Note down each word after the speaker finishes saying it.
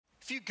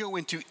If you go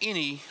into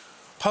any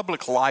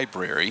public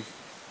library,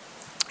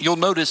 you'll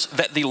notice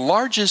that the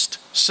largest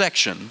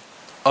section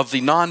of the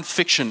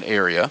nonfiction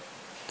area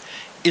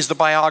is the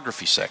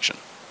biography section.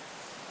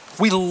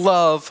 We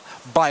love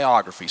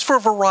biographies for a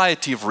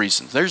variety of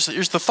reasons. There's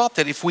the thought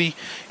that if we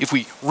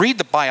read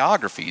the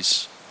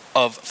biographies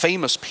of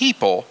famous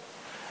people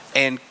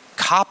and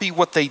copy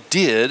what they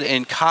did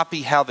and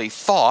copy how they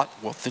thought,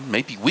 well, then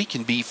maybe we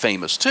can be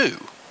famous too.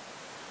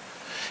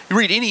 You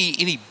read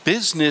any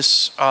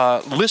business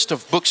list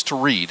of books to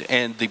read,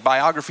 and the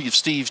biography of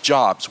Steve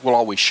Jobs will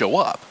always show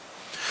up.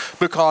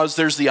 Because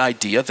there's the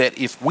idea that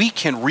if we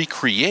can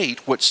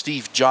recreate what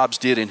Steve Jobs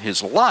did in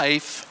his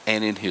life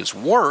and in his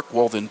work,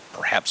 well, then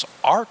perhaps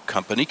our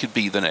company could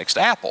be the next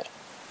Apple.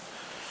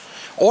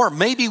 Or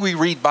maybe we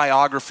read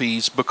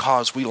biographies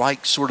because we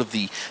like sort of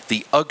the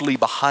ugly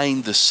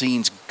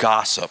behind-the-scenes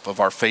gossip of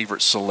our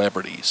favorite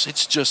celebrities.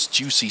 It's just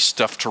juicy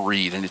stuff to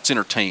read, and it's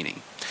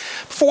entertaining.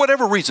 For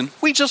whatever reason,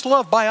 we just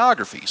love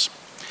biographies.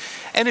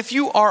 And if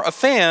you are a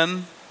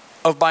fan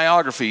of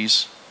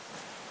biographies,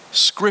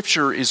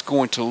 Scripture is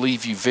going to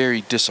leave you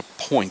very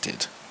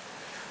disappointed.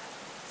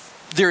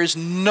 There is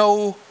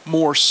no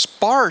more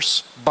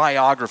sparse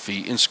biography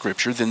in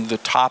Scripture than the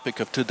topic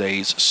of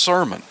today's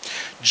sermon.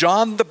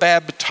 John the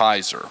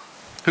Baptizer,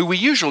 who we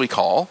usually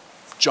call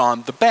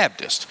John the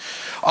Baptist.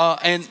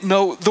 And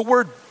no, the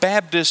word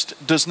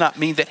Baptist does not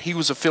mean that he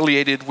was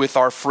affiliated with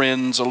our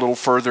friends a little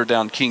further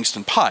down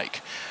Kingston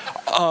Pike.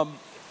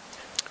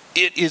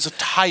 It is a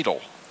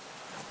title.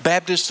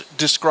 Baptist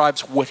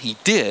describes what he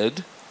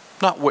did,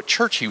 not what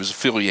church he was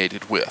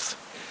affiliated with.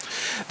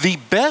 The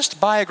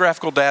best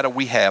biographical data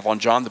we have on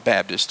John the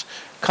Baptist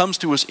comes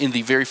to us in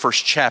the very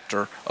first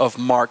chapter of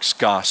Mark's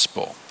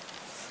Gospel.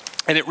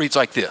 And it reads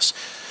like this: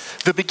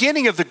 "The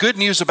beginning of the good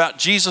news about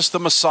Jesus the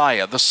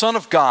Messiah, the Son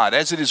of God,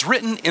 as it is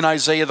written in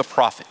Isaiah the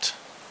prophet.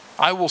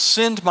 I will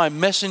send my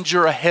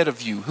messenger ahead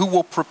of you, who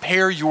will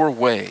prepare your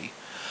way.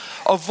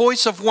 A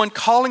voice of one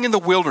calling in the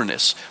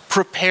wilderness,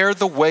 prepare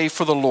the way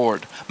for the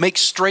Lord, make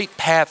straight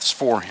paths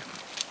for him.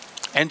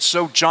 And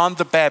so John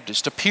the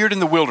Baptist appeared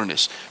in the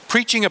wilderness,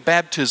 preaching a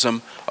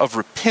baptism of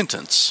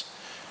repentance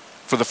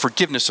for the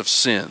forgiveness of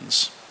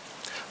sins.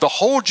 The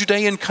whole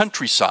Judean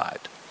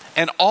countryside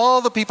and all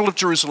the people of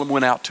Jerusalem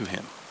went out to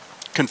him.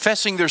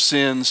 Confessing their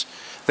sins,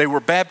 they were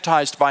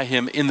baptized by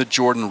him in the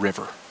Jordan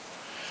River.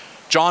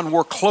 John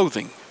wore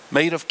clothing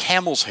made of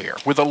camel's hair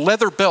with a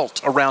leather belt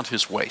around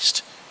his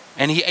waist,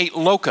 and he ate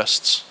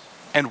locusts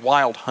and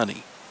wild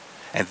honey.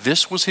 And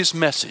this was his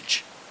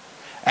message: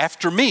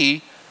 after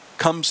me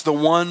comes the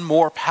one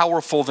more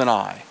powerful than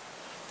I,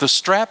 the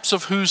straps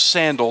of whose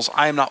sandals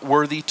I am not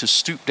worthy to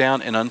stoop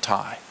down and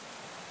untie.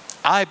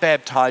 I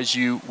baptize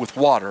you with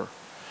water,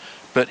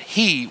 but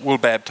he will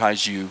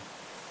baptize you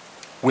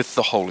with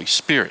the Holy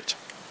Spirit."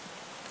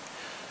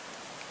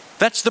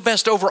 That's the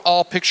best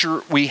overall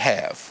picture we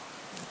have.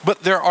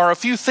 But there are a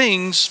few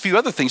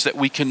other things that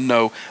we can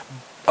know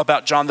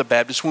about John the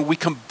Baptist when we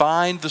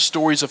combine the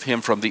stories of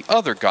him from the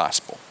other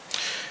gospel.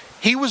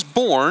 He was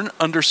born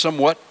under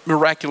somewhat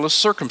miraculous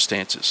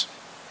circumstances.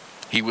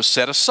 He was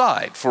set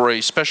aside for a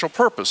special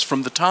purpose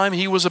from the time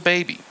he was a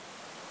baby.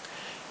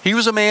 He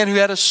was a man who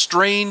had a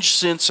strange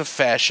sense of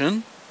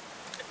fashion,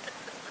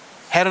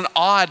 had an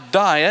odd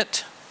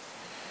diet,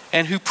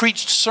 and who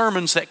preached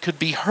sermons that could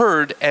be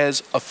heard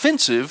as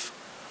offensive,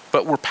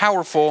 but were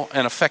powerful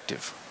and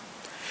effective.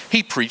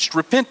 He preached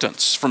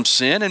repentance from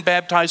sin and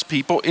baptized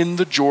people in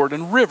the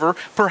Jordan River,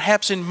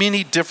 perhaps in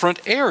many different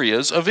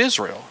areas of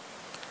Israel.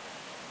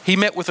 He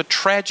met with a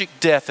tragic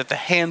death at the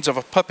hands of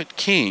a puppet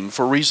king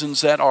for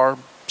reasons that are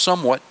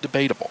somewhat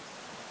debatable.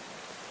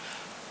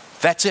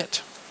 That's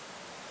it.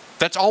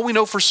 That's all we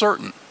know for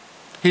certain.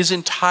 His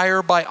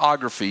entire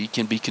biography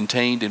can be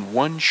contained in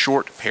one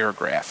short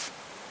paragraph.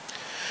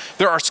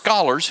 There are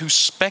scholars who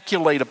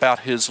speculate about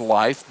his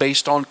life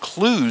based on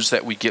clues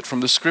that we get from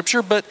the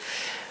Scripture, but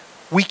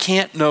we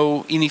can't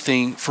know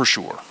anything for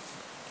sure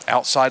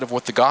outside of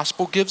what the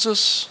gospel gives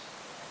us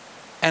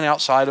and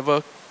outside of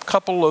a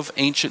couple of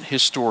ancient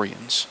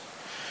historians.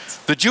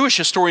 The Jewish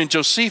historian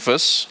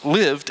Josephus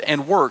lived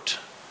and worked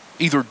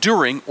either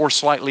during or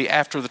slightly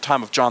after the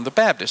time of John the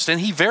Baptist,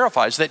 and he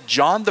verifies that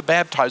John the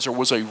Baptizer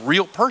was a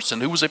real person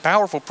who was a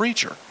powerful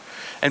preacher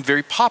and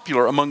very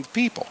popular among the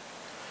people.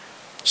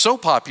 So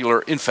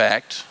popular, in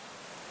fact,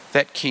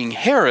 that King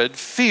Herod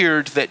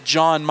feared that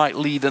John might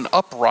lead an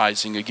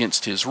uprising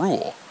against his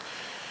rule.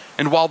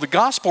 And while the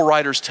gospel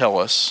writers tell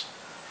us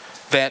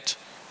that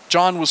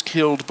John was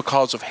killed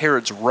because of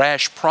Herod's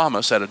rash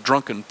promise at a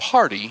drunken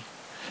party,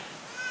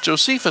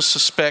 Josephus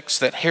suspects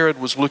that Herod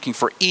was looking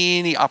for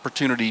any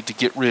opportunity to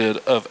get rid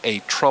of a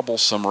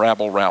troublesome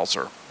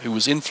rabble-rouser who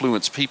was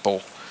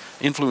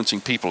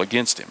influencing people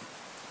against him.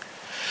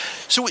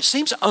 So it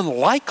seems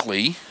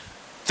unlikely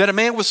that a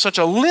man with such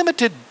a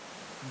limited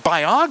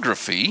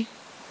biography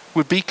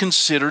would be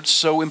considered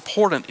so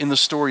important in the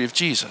story of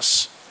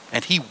Jesus.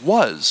 And he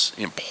was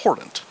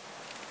important.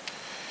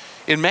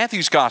 In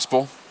Matthew's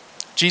gospel,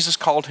 Jesus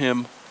called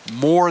him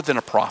more than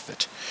a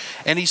prophet.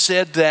 And he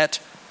said that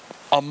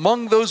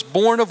among those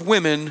born of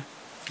women,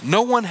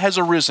 no one has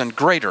arisen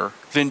greater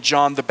than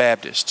John the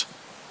Baptist,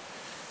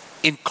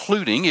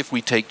 including, if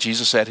we take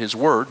Jesus at his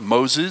word,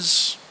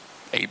 Moses,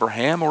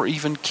 Abraham, or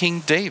even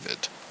King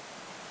David.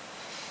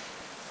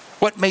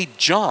 What made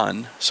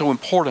John so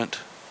important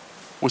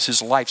was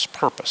his life's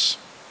purpose.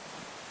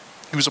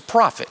 He was a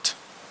prophet.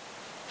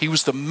 He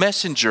was the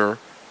messenger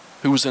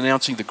who was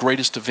announcing the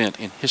greatest event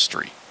in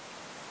history.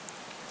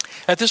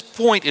 At this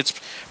point, it's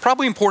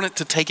probably important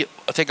to take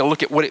a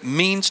look at what it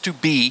means to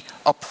be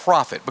a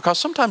prophet, because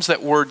sometimes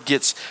that word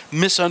gets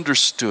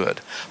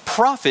misunderstood.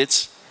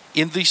 Prophets,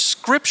 in the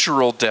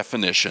scriptural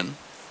definition,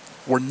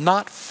 were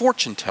not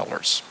fortune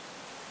tellers,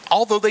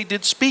 although they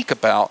did speak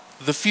about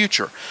the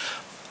future.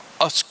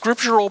 A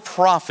scriptural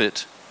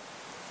prophet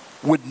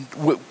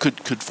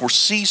could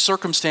foresee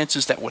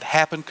circumstances that would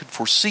happen, could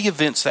foresee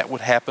events that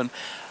would happen,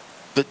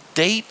 but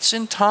dates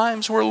and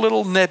times were a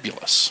little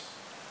nebulous.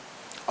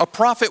 A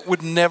prophet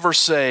would never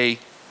say,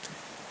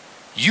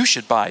 you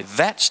should buy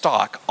that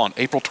stock on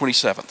April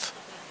 27th.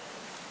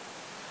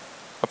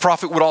 A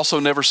prophet would also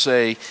never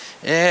say,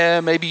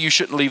 maybe you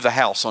shouldn't leave the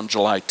house on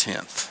July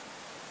 10th.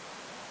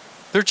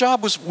 Their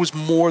job was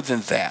more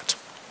than that.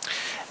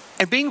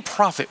 And being a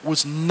prophet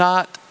was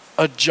not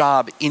a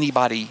job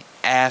anybody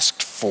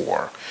asked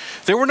for.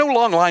 There were no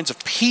long lines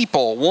of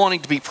people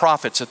wanting to be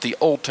prophets at the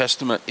Old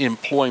Testament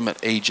employment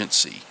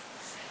agency.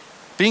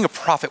 Being a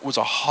prophet was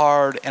a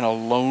hard and a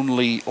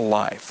lonely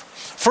life.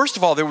 First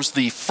of all, there was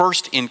the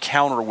first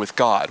encounter with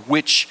God,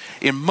 which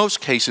in most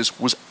cases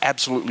was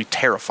absolutely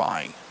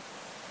terrifying.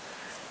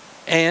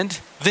 And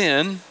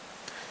then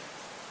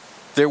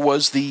there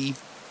was the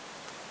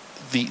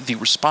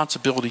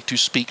responsibility to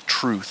speak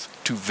truth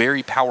to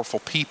very powerful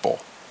people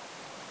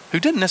who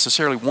didn't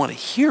necessarily want to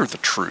hear the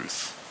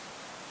truth.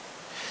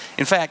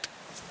 In fact,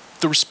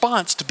 the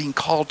response to being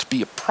called to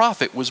be a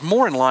prophet was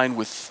more in line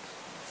with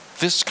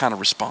this kind of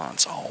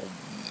response. Oh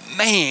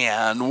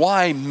man,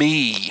 why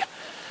me?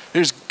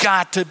 There's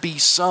got to be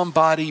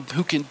somebody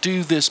who can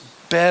do this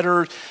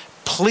better.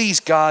 Please,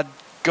 God,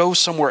 go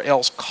somewhere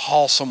else,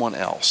 call someone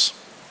else.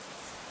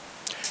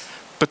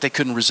 But they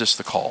couldn't resist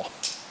the call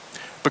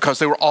because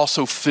they were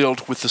also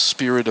filled with the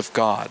Spirit of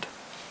God,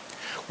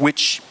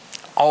 which,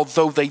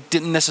 although they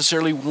didn't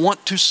necessarily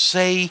want to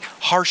say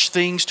harsh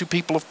things to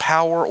people of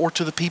power or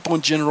to the people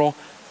in general,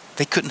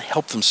 they couldn't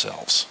help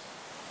themselves.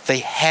 They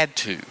had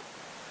to.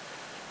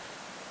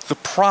 The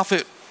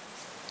prophet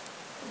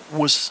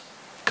was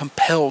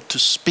compelled to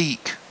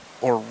speak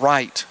or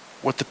write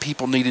what the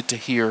people needed to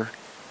hear,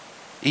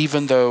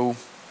 even though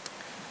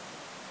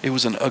it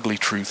was an ugly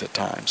truth at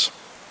times.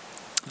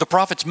 The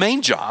prophet's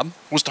main job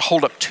was to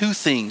hold up two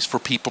things for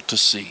people to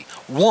see.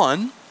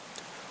 One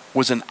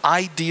was an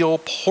ideal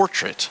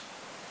portrait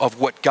of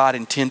what God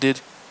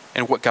intended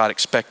and what God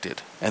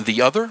expected. And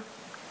the other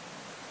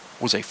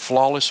was a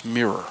flawless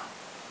mirror.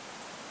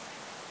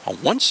 On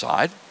one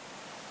side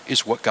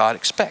is what God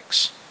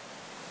expects.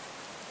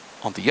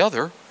 On the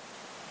other,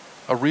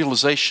 a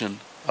realization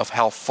of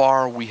how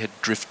far we had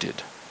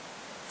drifted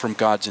from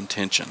God's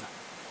intention.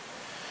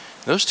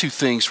 Those two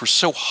things were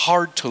so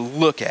hard to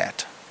look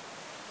at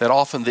that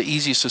often the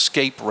easiest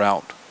escape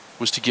route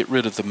was to get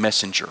rid of the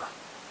messenger.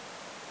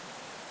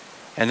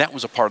 And that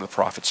was a part of the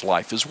prophet's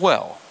life as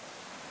well.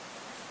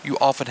 You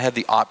often had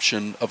the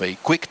option of a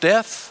quick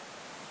death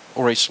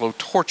or a slow,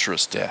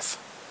 torturous death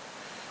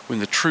when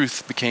the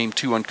truth became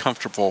too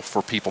uncomfortable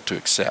for people to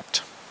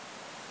accept.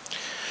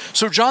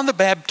 So John the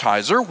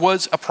Baptizer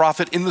was a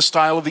prophet in the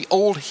style of the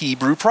old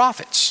Hebrew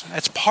prophets.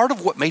 That's part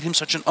of what made him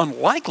such an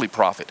unlikely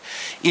prophet.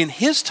 In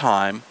his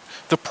time,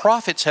 the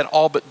prophets had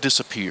all but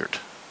disappeared.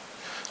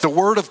 The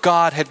word of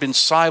God had been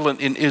silent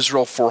in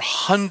Israel for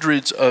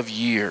hundreds of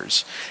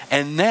years.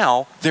 And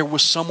now there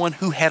was someone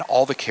who had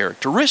all the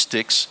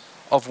characteristics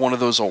of one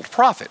of those old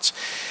prophets.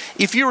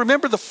 If you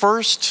remember the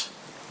first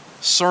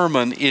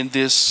sermon in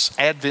this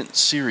Advent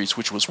series,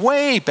 which was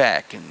way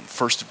back in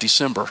 1st of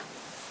December,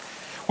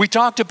 we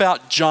talked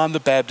about John the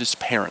Baptist's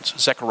parents,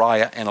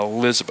 Zechariah and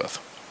Elizabeth.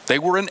 They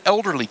were an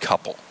elderly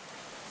couple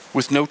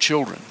with no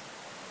children.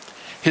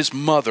 His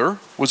mother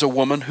was a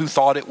woman who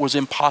thought it was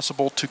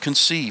impossible to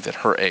conceive at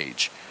her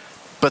age,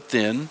 but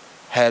then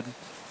had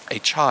a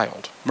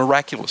child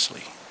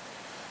miraculously.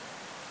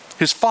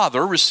 His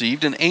father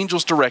received an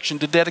angel's direction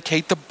to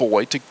dedicate the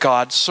boy to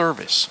God's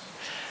service.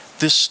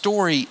 This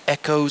story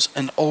echoes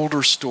an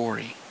older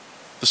story,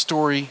 the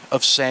story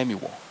of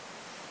Samuel,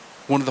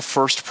 one of the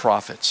first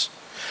prophets,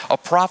 a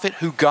prophet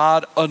who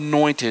God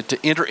anointed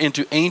to enter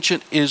into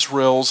ancient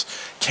Israel's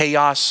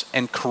chaos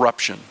and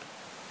corruption,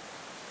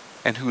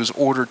 and who is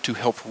ordered to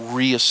help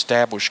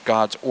reestablish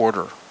God's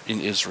order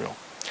in Israel.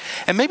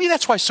 And maybe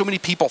that's why so many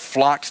people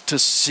flocked to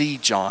see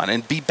John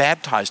and be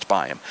baptized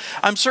by him.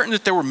 I'm certain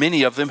that there were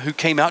many of them who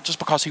came out just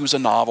because he was a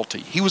novelty.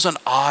 He was an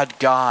odd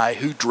guy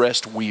who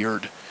dressed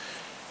weird.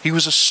 He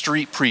was a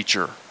street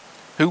preacher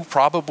who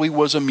probably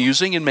was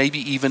amusing and maybe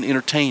even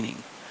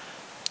entertaining.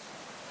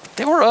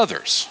 There were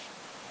others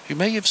who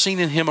may have seen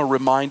in him a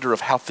reminder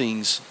of how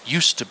things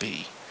used to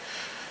be.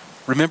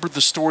 Remembered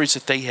the stories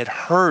that they had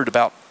heard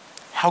about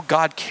how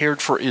God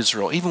cared for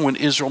Israel, even when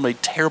Israel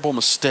made terrible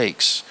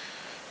mistakes,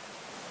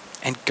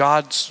 and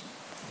God's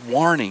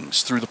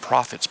warnings through the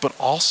prophets, but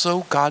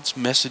also God's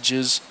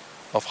messages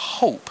of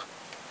hope.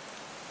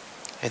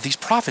 And these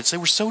prophets, they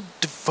were so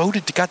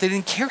devoted to God, they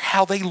didn't care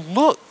how they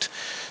looked.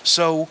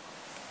 So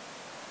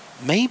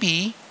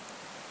maybe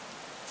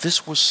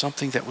this was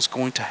something that was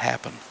going to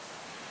happen.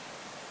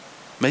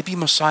 Maybe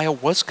Messiah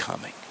was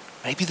coming.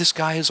 Maybe this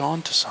guy is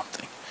on to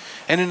something.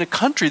 And in a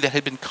country that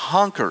had been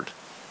conquered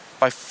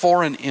by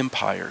foreign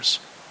empires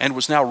and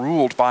was now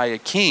ruled by a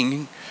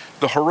king,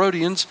 the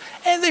Herodians,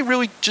 and they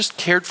really just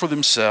cared for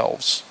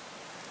themselves,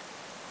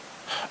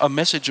 a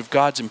message of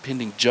God's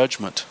impending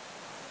judgment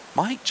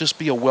might just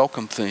be a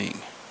welcome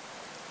thing.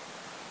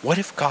 What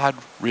if God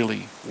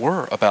really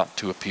were about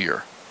to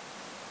appear?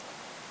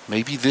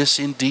 Maybe this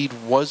indeed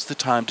was the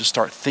time to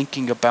start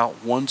thinking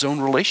about one's own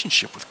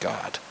relationship with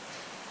God.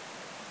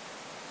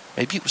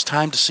 Maybe it was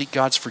time to seek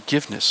God's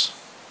forgiveness,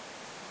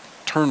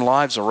 turn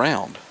lives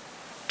around,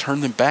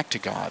 turn them back to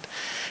God.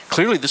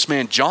 Clearly this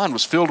man John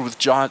was filled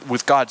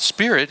with God's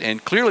Spirit,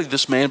 and clearly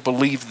this man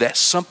believed that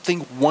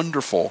something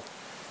wonderful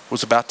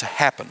was about to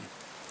happen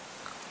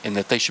and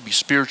that they should be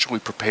spiritually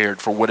prepared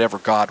for whatever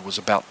God was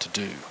about to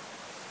do.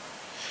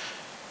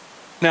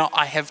 Now,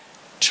 I have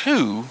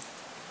two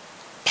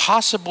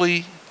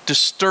possibly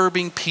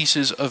disturbing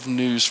pieces of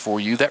news for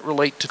you that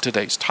relate to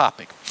today's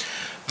topic.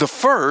 The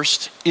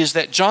first is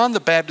that John the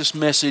Baptist's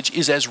message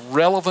is as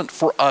relevant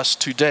for us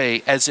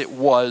today as it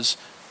was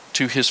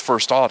to his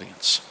first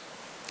audience.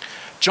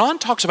 John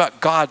talks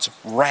about God's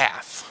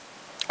wrath,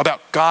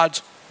 about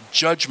God's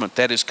judgment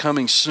that is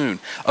coming soon,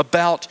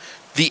 about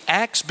the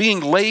axe being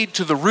laid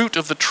to the root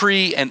of the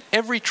tree, and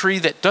every tree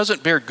that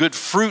doesn't bear good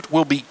fruit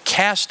will be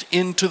cast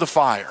into the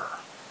fire.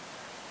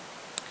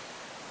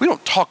 We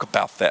don't talk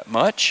about that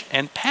much,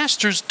 and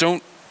pastors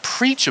don't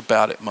preach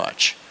about it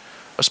much,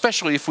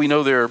 especially if we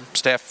know there are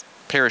staff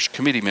parish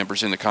committee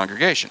members in the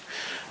congregation.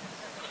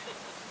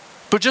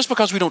 But just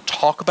because we don't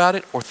talk about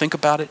it or think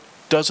about it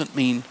doesn't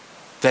mean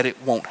that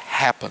it won't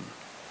happen.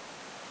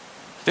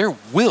 There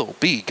will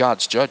be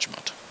God's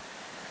judgment,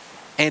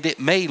 and it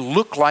may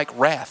look like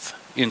wrath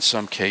in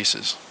some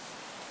cases.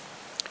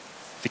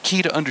 The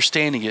key to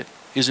understanding it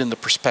is in the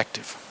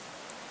perspective.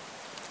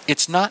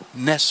 It's not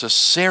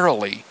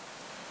necessarily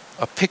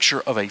a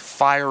picture of a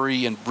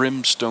fiery and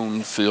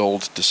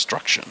brimstone-filled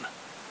destruction.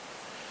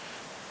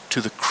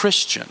 To the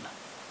Christian,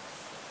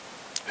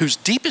 whose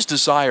deepest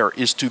desire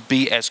is to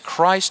be as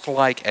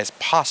Christ-like as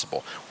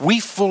possible, we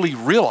fully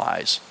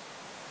realize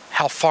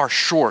how far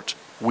short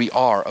we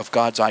are of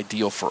God's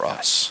ideal for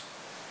us.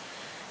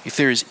 If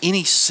there is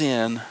any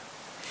sin,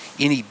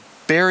 any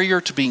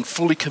barrier to being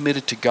fully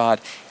committed to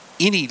God,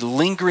 any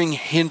lingering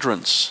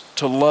hindrance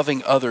to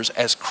loving others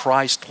as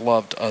Christ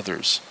loved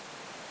others,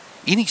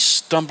 any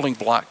stumbling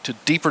block to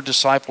deeper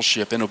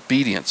discipleship and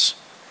obedience,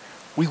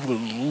 we would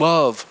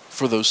love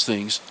for those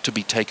things to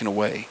be taken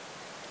away,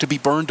 to be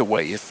burned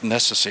away if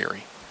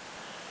necessary.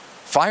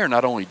 Fire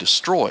not only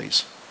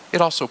destroys,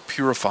 it also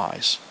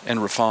purifies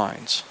and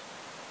refines.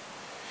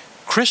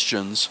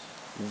 Christians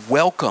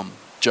welcome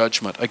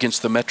judgment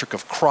against the metric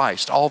of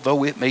Christ,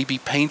 although it may be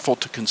painful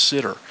to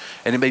consider,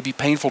 and it may be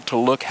painful to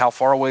look how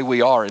far away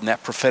we are in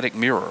that prophetic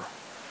mirror.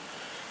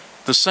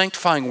 The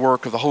sanctifying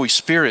work of the Holy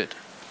Spirit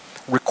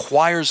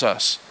requires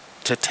us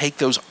to take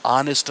those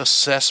honest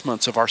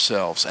assessments of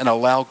ourselves and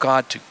allow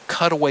God to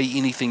cut away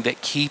anything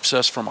that keeps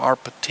us from our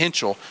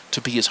potential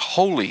to be as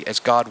holy as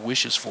God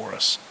wishes for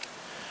us.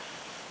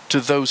 To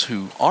those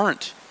who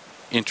aren't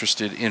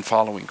interested in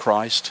following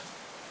Christ,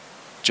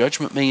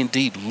 judgment may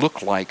indeed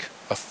look like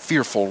a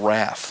fearful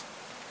wrath.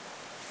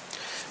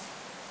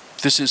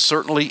 This is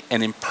certainly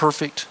an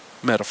imperfect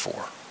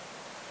metaphor.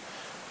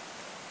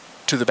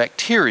 To the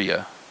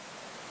bacteria,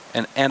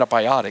 an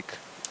antibiotic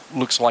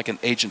looks like an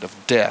agent of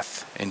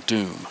death and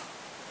doom.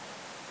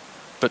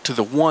 But to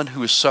the one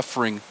who is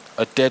suffering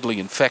a deadly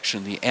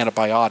infection, the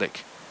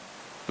antibiotic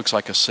looks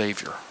like a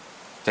savior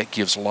that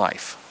gives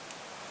life.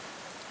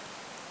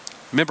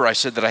 Remember, I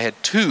said that I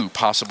had two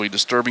possibly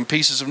disturbing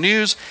pieces of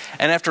news,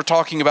 and after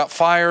talking about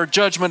fire,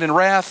 judgment, and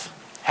wrath,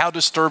 how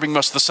disturbing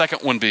must the second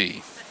one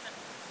be?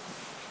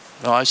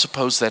 Well, I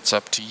suppose that's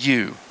up to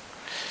you.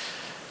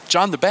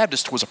 John the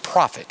Baptist was a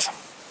prophet.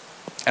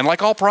 And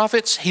like all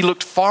prophets, he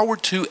looked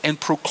forward to and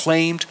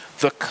proclaimed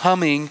the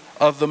coming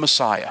of the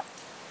Messiah,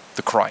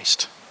 the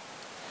Christ.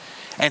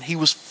 And he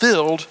was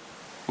filled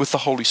with the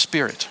Holy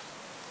Spirit.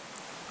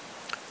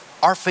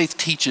 Our faith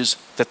teaches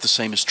that the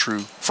same is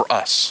true for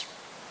us.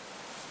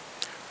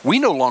 We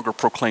no longer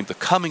proclaim the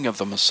coming of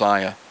the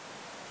Messiah.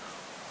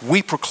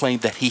 We proclaim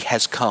that he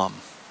has come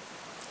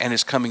and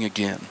is coming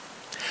again.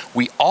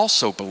 We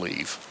also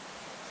believe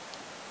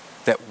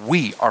that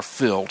we are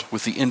filled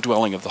with the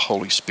indwelling of the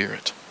Holy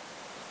Spirit.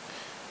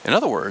 In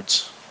other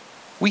words,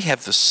 we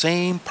have the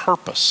same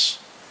purpose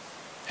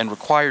and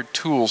required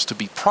tools to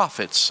be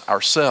prophets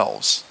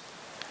ourselves.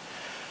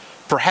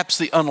 Perhaps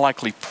the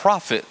unlikely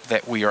prophet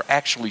that we are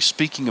actually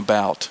speaking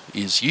about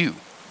is you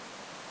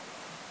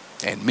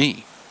and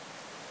me.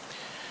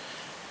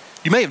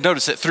 You may have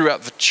noticed that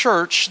throughout the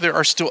church, there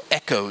are still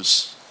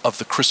echoes of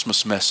the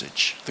Christmas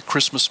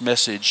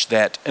message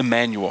that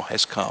Emmanuel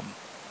has come.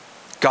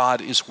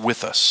 God is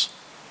with us.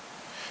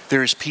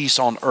 There is peace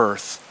on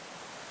earth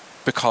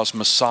because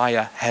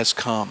Messiah has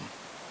come.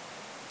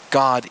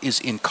 God is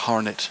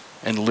incarnate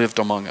and lived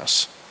among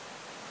us.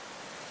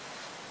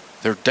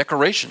 There are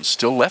decorations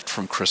still left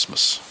from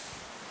Christmas.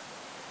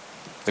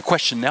 The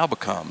question now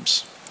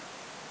becomes,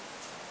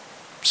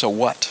 so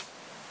what?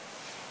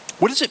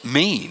 What does it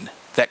mean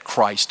that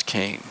Christ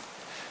came?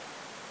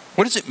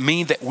 What does it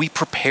mean that we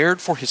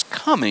prepared for his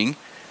coming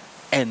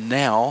and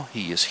now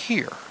he is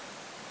here?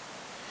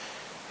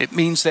 It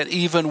means that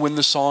even when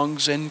the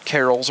songs and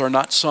carols are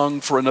not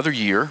sung for another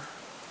year,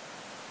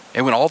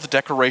 and when all the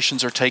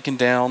decorations are taken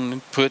down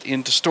and put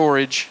into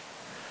storage,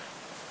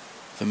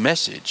 the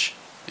message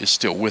is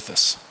still with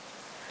us.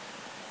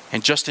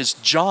 And just as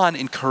John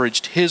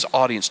encouraged his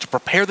audience to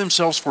prepare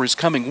themselves for his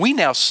coming, we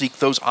now seek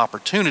those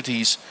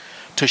opportunities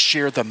to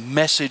share the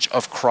message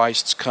of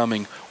Christ's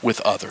coming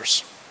with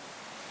others.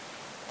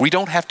 We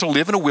don't have to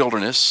live in a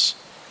wilderness,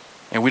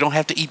 and we don't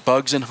have to eat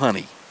bugs and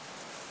honey.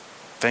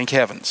 Thank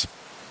heavens.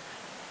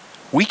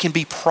 We can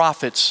be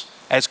prophets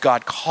as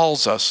God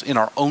calls us in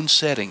our own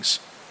settings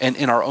and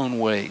in our own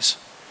ways.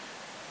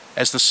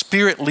 As the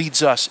Spirit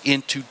leads us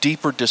into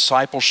deeper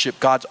discipleship,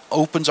 God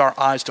opens our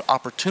eyes to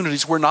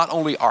opportunities where not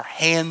only our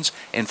hands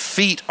and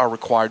feet are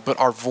required, but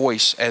our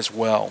voice as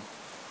well.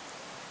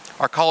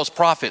 Our call as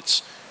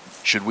prophets,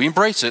 should we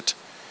embrace it,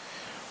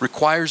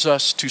 requires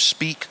us to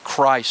speak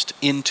Christ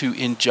into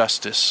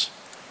injustice,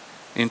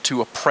 into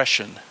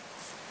oppression,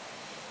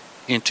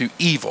 into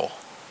evil,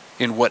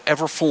 in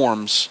whatever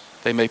forms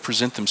they may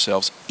present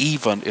themselves,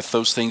 even if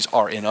those things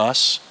are in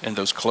us and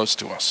those close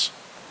to us.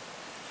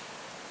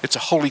 It's a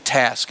holy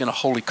task and a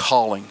holy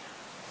calling,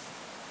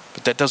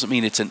 but that doesn't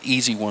mean it's an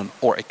easy one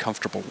or a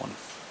comfortable one.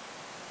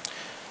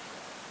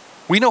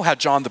 We know how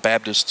John the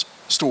Baptist's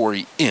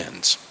story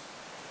ends,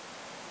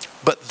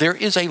 but there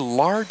is a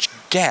large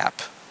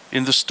gap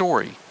in the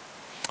story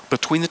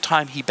between the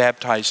time he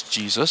baptized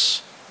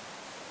Jesus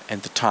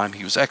and the time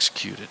he was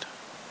executed.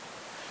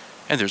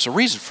 And there's a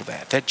reason for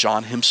that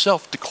John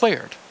himself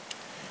declared.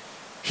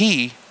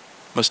 He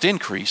must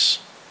increase,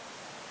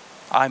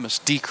 I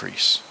must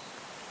decrease.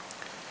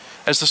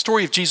 As the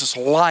story of Jesus'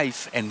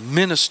 life and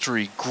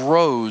ministry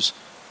grows,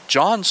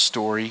 John's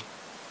story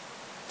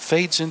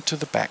fades into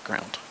the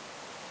background.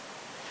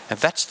 And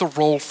that's the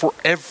role for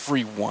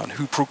everyone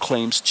who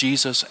proclaims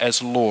Jesus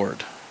as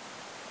Lord.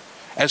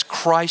 As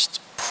Christ's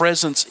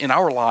presence in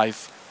our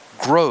life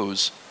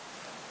grows,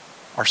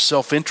 our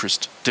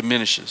self-interest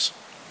diminishes.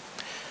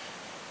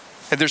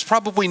 And there's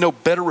probably no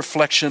better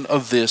reflection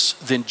of this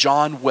than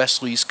John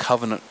Wesley's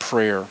Covenant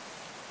Prayer.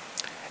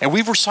 And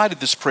we've recited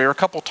this prayer a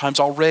couple times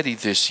already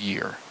this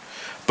year.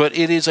 But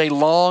it is a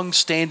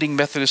long-standing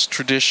Methodist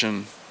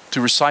tradition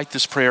to recite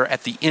this prayer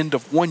at the end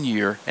of one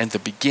year and the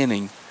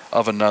beginning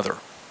of another.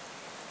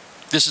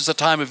 This is a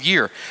time of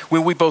year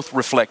when we both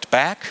reflect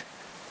back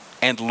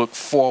and look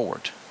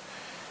forward.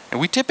 And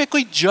we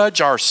typically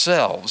judge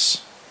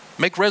ourselves,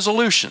 make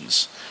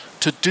resolutions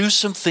to do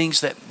some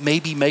things that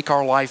maybe make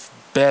our life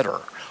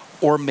better,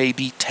 or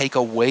maybe take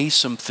away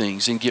some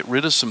things and get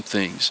rid of some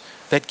things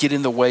that get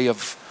in the way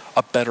of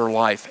a better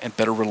life and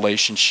better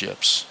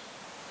relationships.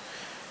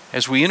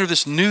 As we enter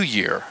this new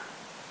year,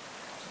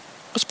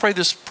 let's pray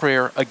this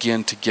prayer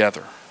again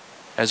together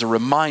as a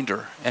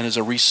reminder and as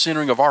a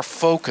recentering of our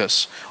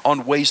focus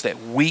on ways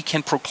that we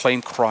can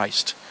proclaim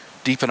Christ,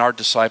 deepen our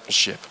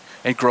discipleship,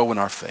 and grow in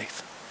our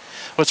faith.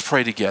 Let's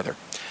pray together.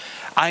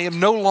 I am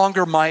no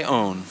longer my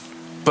own,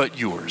 but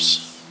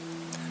yours.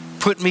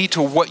 Put me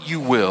to what you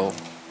will.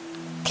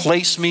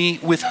 Place me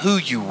with who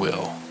you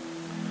will.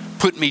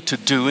 Put me to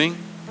doing.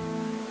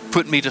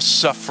 Put me to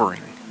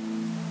suffering.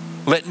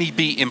 Let me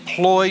be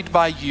employed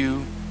by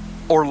you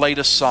or laid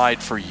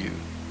aside for you.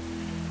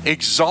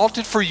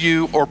 Exalted for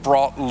you or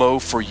brought low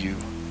for you.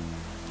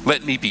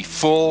 Let me be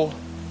full.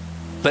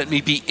 Let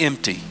me be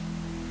empty.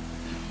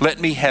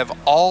 Let me have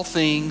all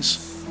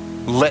things.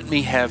 Let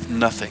me have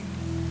nothing.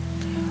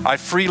 I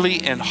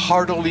freely and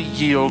heartily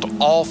yield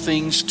all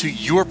things to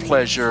your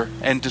pleasure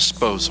and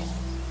disposal.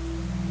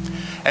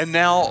 And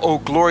now, O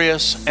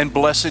glorious and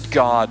blessed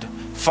God,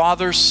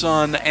 Father,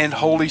 Son, and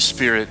Holy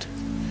Spirit,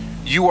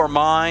 you are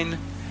mine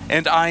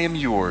and I am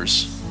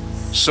yours.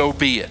 So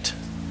be it.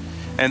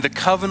 And the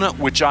covenant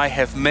which I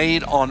have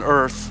made on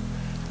earth,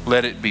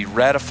 let it be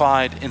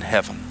ratified in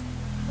heaven.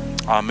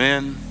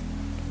 Amen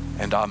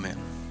and amen.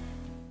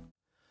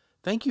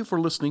 Thank you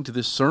for listening to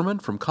this sermon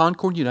from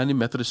Concord United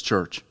Methodist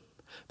Church.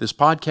 This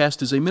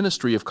podcast is a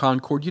ministry of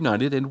Concord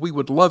United, and we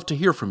would love to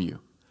hear from you.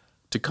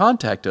 To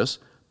contact us,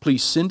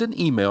 please send an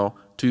email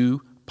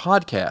to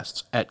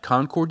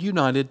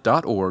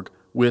podcasts@concordunited.org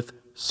with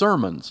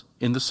sermons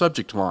in the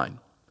subject line.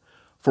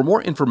 For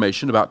more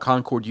information about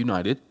Concord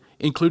United,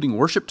 including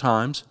worship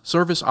times,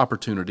 service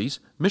opportunities,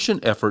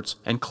 mission efforts,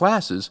 and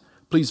classes,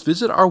 please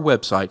visit our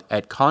website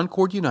at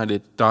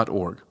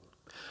concordunited.org.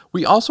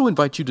 We also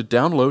invite you to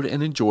download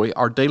and enjoy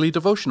our daily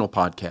devotional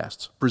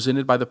podcasts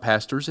presented by the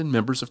pastors and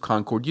members of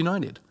Concord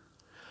United.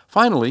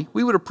 Finally,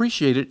 we would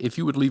appreciate it if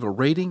you would leave a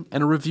rating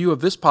and a review of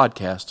this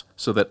podcast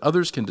so that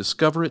others can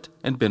discover it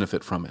and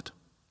benefit from it.